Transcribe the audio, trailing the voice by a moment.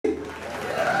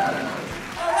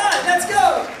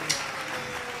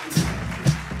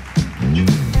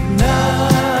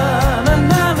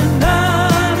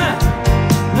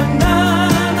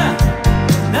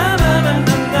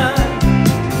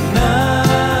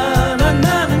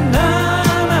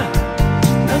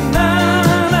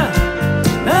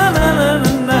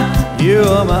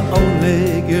my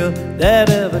only girl that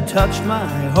ever touched my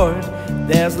heart.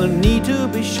 There's no need to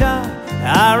be shy.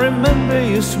 I remember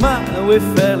your smile. We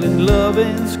fell in love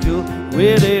in school.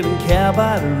 We didn't care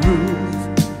about the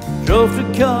rules. Drove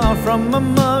the car from my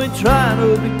mom. We tried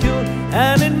to be cool.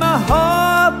 And in my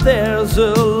heart there's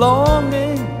a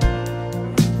longing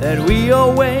that we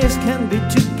always can be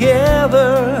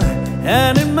together.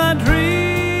 And in my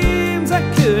dreams I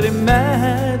could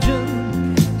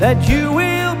imagine that you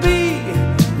will be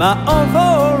my own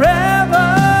forever.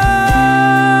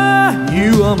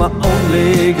 You are my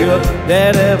only girl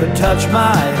that ever touched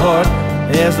my heart.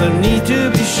 There's no need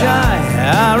to be shy.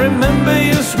 I remember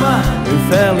your smile. We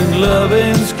fell in love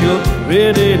in school.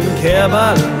 We didn't care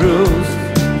about the rules.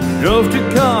 Drove the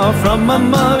car from my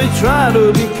mom. We tried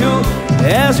to be cool.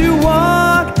 As you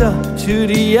walked up to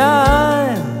the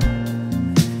aisle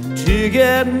to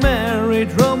get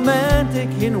married, romantic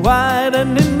in white.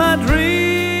 And in my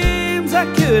dreams I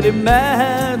could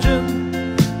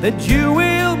imagine that you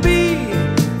will be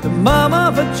the mom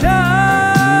of a child.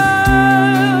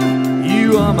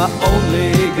 You are my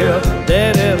only girl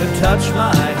that ever touched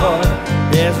my heart.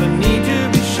 There's no need to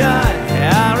be shy.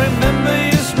 I remember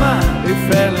your smile. We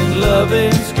fell in love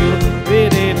in school. We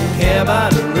didn't care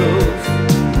about the rules.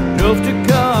 Drove the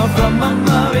car from my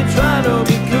mom. We tried to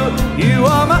be cool. You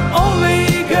are my only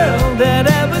girl that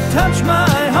ever touched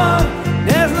my heart.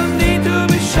 There's no need to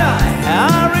be shy. I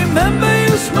remember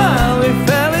your smile. We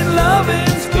fell in love in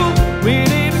school. We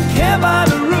didn't care about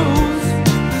the rules.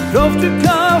 Drove the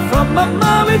car from my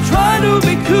mom. We tried to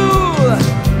be cool.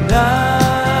 Na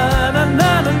na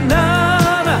na na na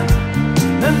na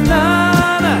na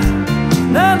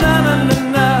na na na na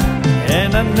na.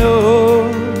 And I know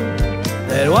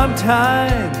that one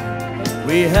time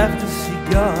we have to see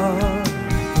God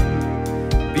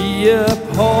be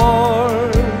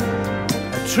apart. I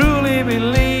truly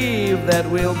believe that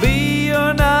we'll be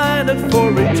united for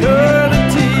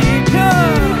eternity.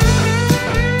 Come.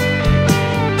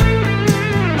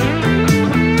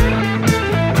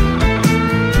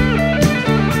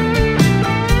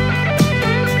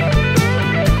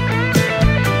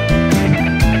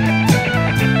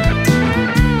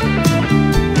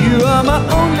 You are my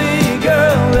only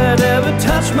girl that ever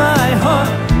touched my heart.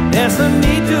 There's no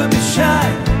need to be shy.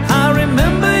 I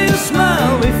remember your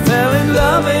smile. We fell in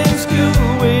love in school.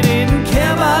 We didn't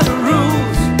care about the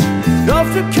rules. Drove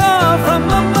the car from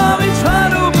my mom. We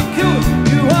tried to be cool.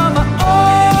 You are my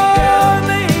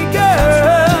only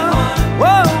girl.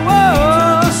 Whoa, whoa.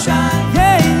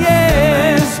 Yeah,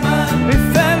 yeah. We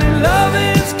fell in love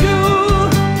in school.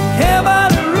 Care about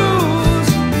the rules.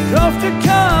 Drove the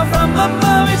car from my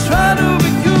mom. We tried to be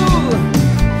cool.